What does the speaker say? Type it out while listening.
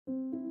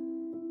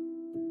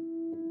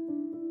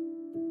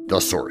The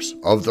source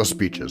of the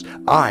speeches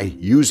I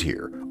use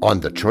here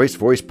on the Choice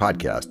Voice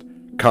podcast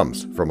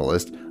comes from a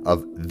list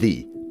of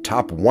the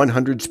top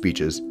 100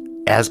 speeches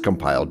as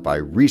compiled by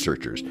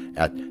researchers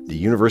at the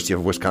University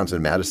of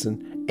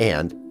Wisconsin-Madison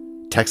and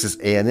Texas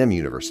A&M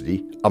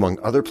University, among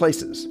other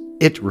places.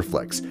 It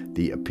reflects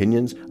the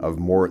opinions of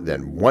more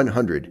than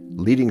 100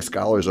 leading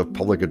scholars of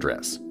public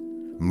address.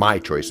 My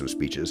choice of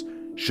speeches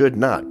should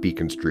not be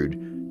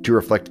construed to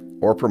reflect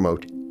or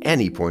promote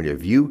any point of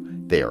view.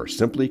 They are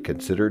simply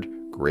considered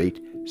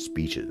great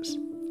speeches.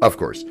 Of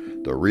course,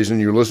 the reason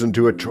you listen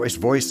to a choice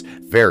voice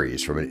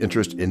varies from an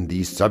interest in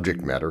the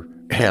subject matter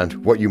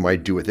and what you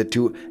might do with it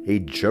to a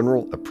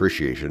general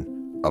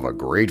appreciation of a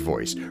great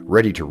voice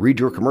ready to read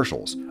your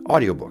commercials,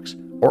 audiobooks,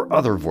 or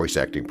other voice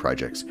acting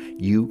projects.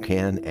 You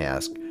can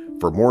ask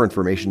for more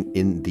information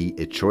in the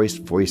Choice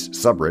Voice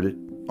subreddit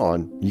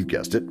on, you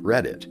guessed it,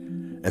 Reddit.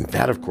 And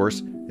that, of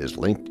course, is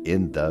linked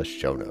in the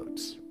show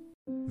notes.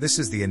 This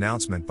is the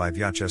announcement by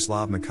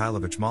Vyacheslav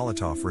Mikhaylovich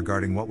Molotov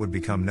regarding what would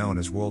become known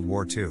as World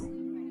War II.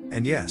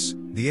 And yes,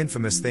 the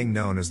infamous thing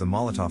known as the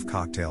Molotov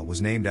cocktail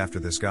was named after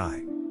this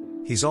guy.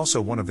 He's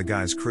also one of the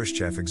guys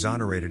Khrushchev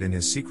exonerated in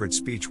his secret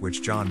speech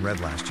which John read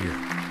last year.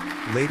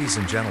 Ladies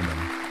and gentlemen,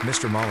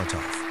 Mr.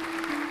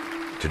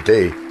 Molotov.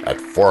 Today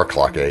at 4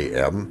 o'clock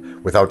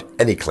a.m., without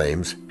any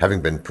claims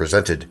having been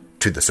presented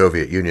to the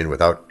Soviet Union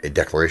without a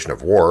declaration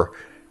of war,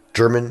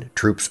 German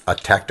troops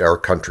attacked our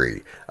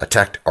country,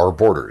 attacked our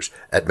borders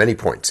at many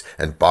points,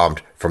 and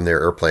bombed from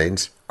their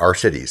airplanes our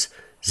cities,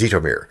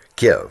 Zhytomyr,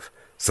 Kiev,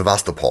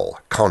 Sevastopol,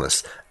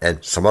 Kaunas,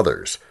 and some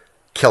others,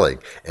 killing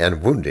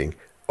and wounding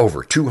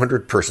over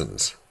 200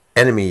 persons.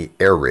 Enemy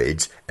air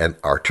raids and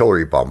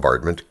artillery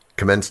bombardment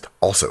commenced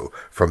also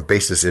from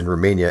bases in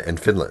Romania and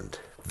Finland.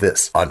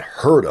 This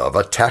unheard-of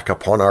attack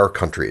upon our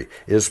country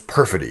is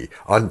perfidy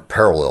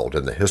unparalleled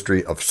in the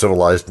history of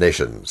civilized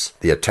nations.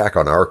 The attack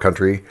on our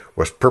country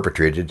was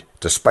perpetrated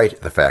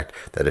despite the fact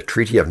that a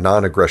treaty of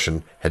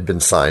non-aggression had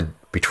been signed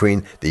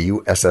between the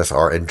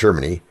USSR and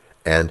Germany,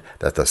 and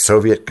that the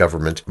Soviet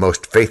government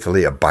most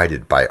faithfully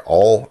abided by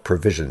all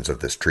provisions of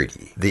this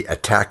treaty. The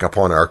attack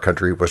upon our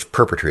country was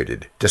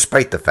perpetrated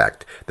despite the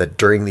fact that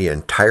during the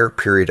entire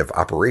period of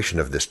operation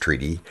of this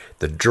treaty,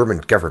 the German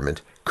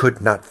government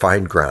could not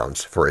find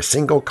grounds for a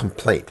single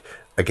complaint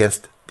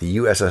against the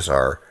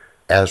USSR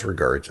as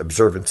regards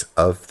observance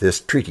of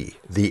this treaty.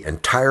 The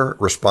entire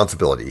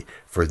responsibility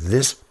for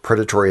this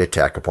predatory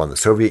attack upon the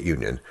Soviet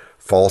Union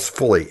falls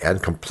fully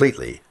and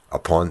completely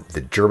upon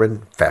the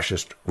German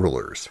fascist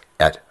rulers.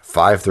 At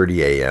 5:30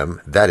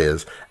 a.m., that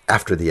is,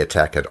 after the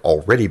attack had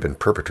already been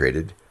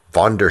perpetrated,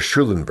 von der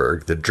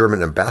Schulenburg, the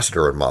German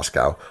ambassador in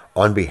Moscow,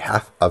 on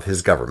behalf of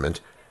his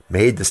government,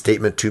 made the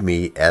statement to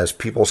me as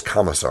People's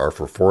Commissar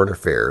for Foreign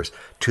Affairs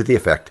to the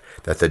effect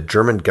that the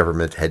German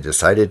government had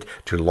decided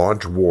to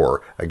launch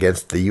war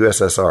against the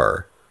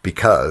USSR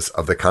because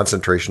of the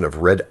concentration of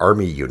Red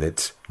Army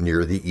units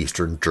near the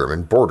eastern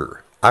German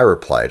border. I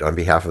replied on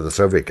behalf of the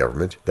Soviet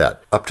government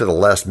that up to the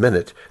last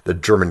minute the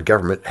German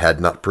government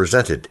had not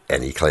presented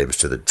any claims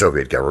to the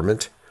Soviet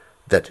government,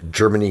 that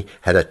Germany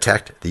had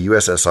attacked the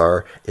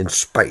USSR in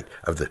spite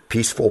of the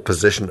peaceful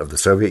position of the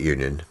Soviet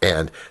Union,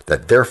 and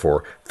that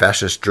therefore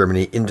fascist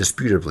Germany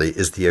indisputably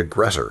is the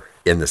aggressor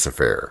in this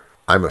affair.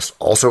 I must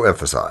also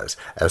emphasize,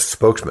 as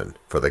spokesman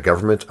for the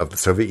government of the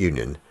Soviet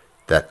Union,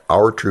 that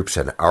our troops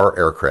and our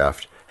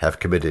aircraft have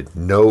committed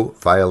no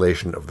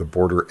violation of the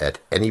border at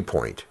any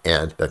point,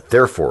 and that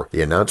therefore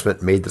the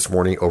announcement made this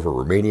morning over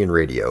Romanian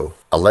radio,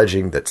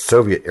 alleging that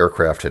Soviet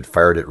aircraft had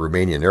fired at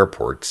Romanian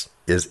airports,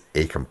 is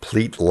a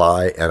complete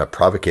lie and a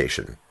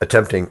provocation,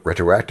 attempting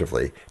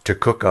retroactively to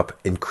cook up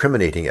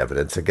incriminating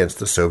evidence against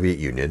the Soviet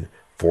Union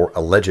for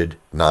alleged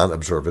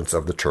non-observance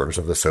of the terms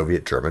of the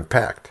Soviet-German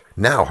Pact.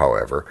 Now,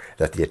 however,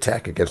 that the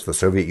attack against the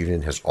Soviet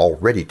Union has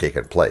already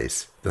taken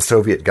place, the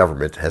Soviet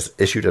government has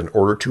issued an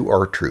order to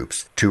our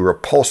troops to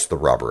repulse the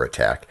robber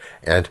attack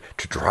and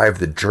to drive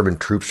the German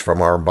troops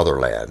from our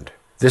motherland.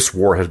 This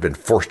war has been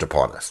forced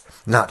upon us,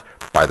 not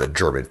by the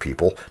German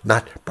people,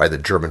 not by the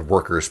German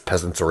workers,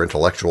 peasants, or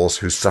intellectuals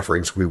whose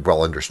sufferings we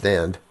well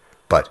understand,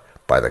 but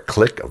by the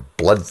clique of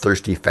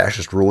bloodthirsty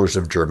fascist rulers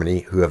of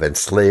Germany who have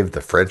enslaved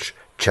the French,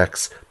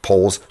 Czechs,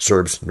 Poles,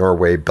 Serbs,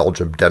 Norway,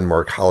 Belgium,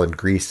 Denmark, Holland,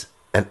 Greece,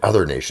 and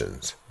other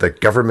nations. The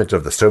government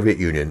of the Soviet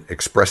Union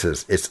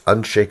expresses its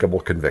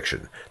unshakable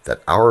conviction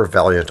that our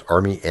valiant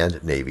Army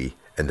and Navy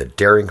and the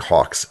daring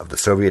hawks of the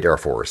Soviet Air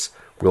Force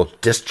will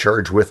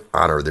discharge with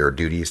honor their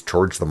duties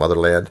towards the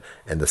motherland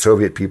and the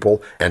Soviet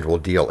people, and will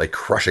deal a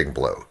crushing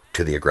blow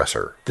to the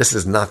aggressor. This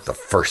is not the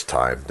first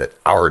time that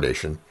our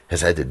nation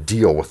has had to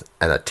deal with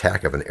an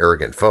attack of an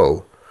arrogant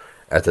foe.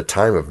 At the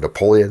time of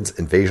Napoleon's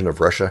invasion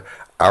of Russia,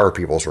 our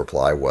people's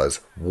reply was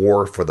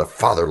war for the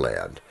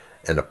fatherland,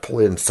 and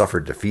Napoleon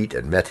suffered defeat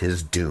and met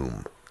his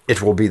doom.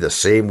 It will be the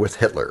same with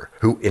Hitler,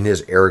 who in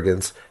his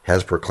arrogance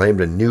has proclaimed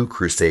a new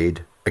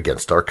crusade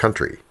against our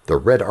country. The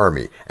Red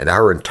Army and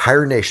our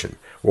entire nation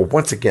will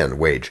once again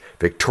wage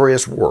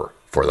victorious war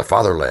for the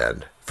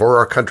fatherland, for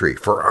our country,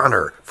 for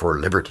honor, for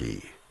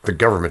liberty. The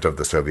government of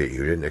the Soviet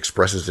Union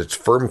expresses its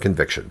firm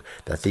conviction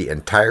that the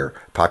entire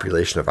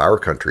population of our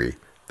country,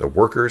 the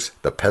workers,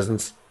 the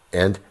peasants,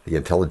 and the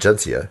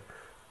intelligentsia,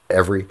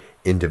 every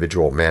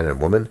individual man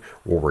and woman,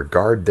 will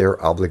regard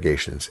their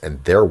obligations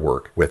and their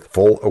work with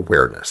full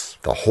awareness.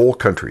 The whole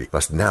country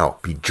must now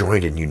be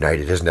joined and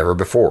united as never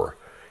before.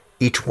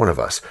 Each one of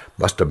us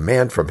must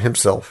demand from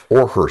himself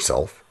or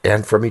herself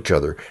and from each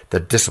other the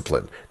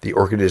discipline, the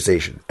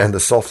organization, and the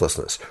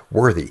selflessness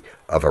worthy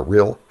of a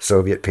real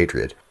Soviet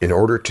patriot in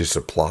order to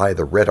supply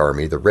the Red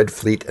Army, the Red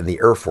Fleet, and the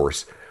Air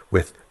Force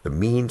with the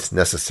means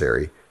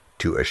necessary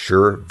to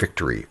assure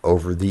victory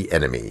over the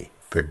enemy.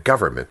 The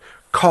government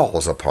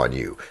calls upon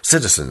you,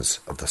 citizens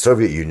of the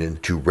Soviet Union,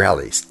 to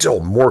rally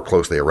still more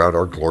closely around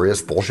our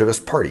glorious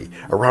Bolshevist party,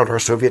 around our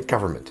Soviet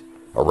government,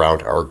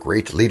 around our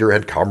great leader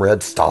and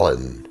comrade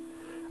Stalin.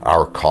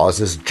 Our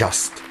cause is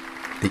just.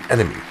 The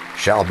enemy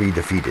shall be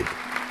defeated.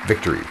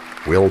 Victory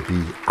will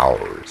be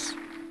ours.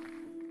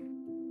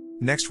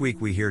 Next week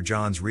we hear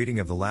John's reading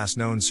of the last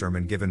known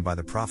sermon given by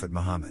the Prophet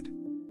Muhammad.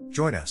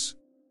 Join us.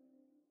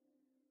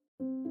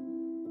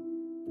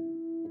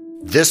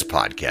 This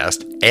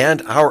podcast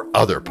and our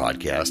other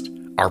podcast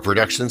are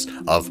productions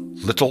of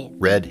Little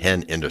Red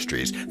Hen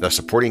Industries. The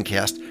supporting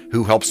cast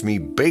who helps me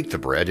bake the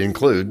bread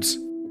includes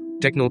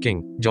Techno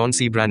King, John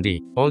C.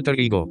 Brandy, Alter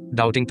Ego,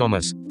 Doubting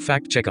Thomas,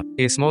 Fact Checker,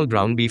 A Small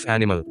Brown Beef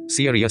Animal,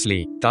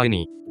 Seriously,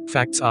 Tiny.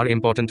 Facts are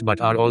important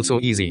but are also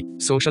easy.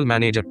 Social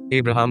Manager,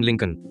 Abraham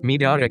Lincoln,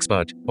 Media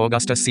Expert,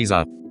 Augustus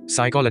Caesar.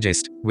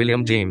 Psychologist,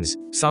 William James.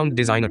 Sound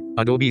Designer,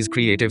 Adobe's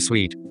Creative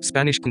Suite.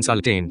 Spanish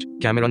Consultant,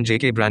 Cameron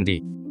J.K.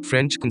 Brandy.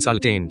 French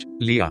Consultant,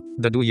 Leah,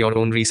 the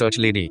Do-Your-Own Research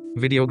Lady.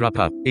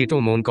 Videographer, Ato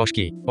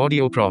Monkoshki.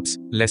 Audio Props,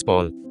 Les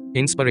Paul.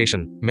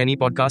 Inspiration, many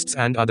podcasts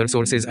and other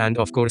sources, and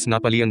of course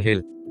Napoleon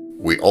Hill.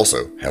 We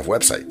also have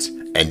websites,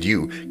 and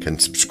you can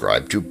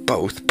subscribe to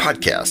both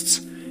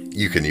podcasts.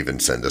 You can even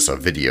send us a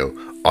video,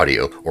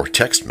 audio, or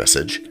text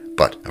message,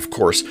 but of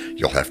course,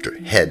 you'll have to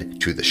head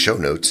to the show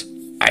notes,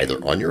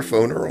 either on your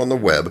phone or on the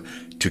web,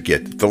 to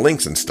get the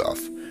links and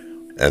stuff.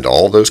 And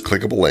all those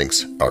clickable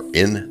links are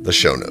in the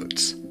show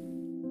notes.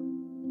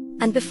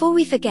 And before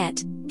we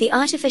forget, the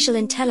artificial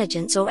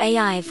intelligence or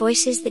AI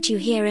voices that you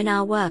hear in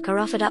our work are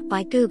offered up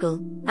by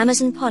Google,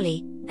 Amazon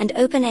Polly, and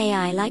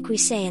OpenAI, like we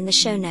say in the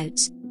show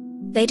notes.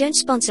 They don't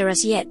sponsor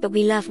us yet, but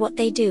we love what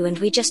they do, and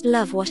we just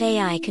love what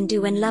AI can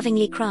do when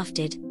lovingly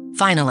crafted.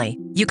 Finally,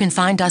 you can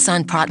find us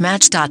on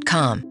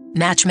podmatch.com,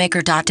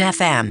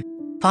 matchmaker.fm,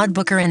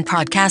 Podbooker, and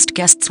Podcast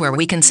Guests, where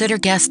we consider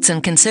guests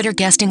and consider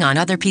guesting on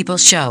other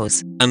people's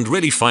shows. And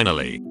really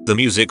finally, the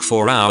music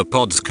for our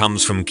pods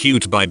comes from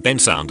Cute by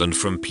Bensound and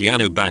from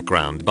Piano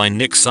Background by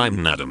Nick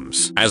Simon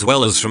Adams, as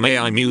well as from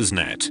AI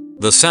MuseNet.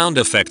 The sound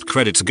effect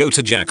credits go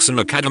to Jackson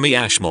Academy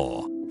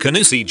Ashmore,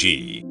 Canusi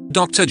G,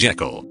 Dr.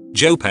 Jekyll,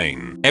 Joe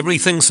Payne,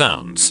 Everything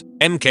Sounds,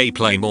 MK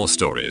Play More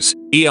Stories,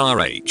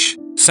 ERH,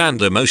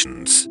 Sand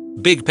Emotions,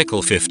 Big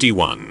Pickle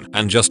 51,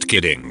 and Just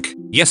Kidding.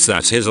 Yes,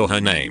 that's his or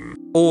her name.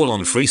 All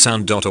on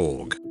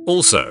freesound.org.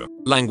 Also,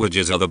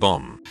 languages are the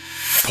bomb.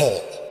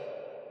 Paul.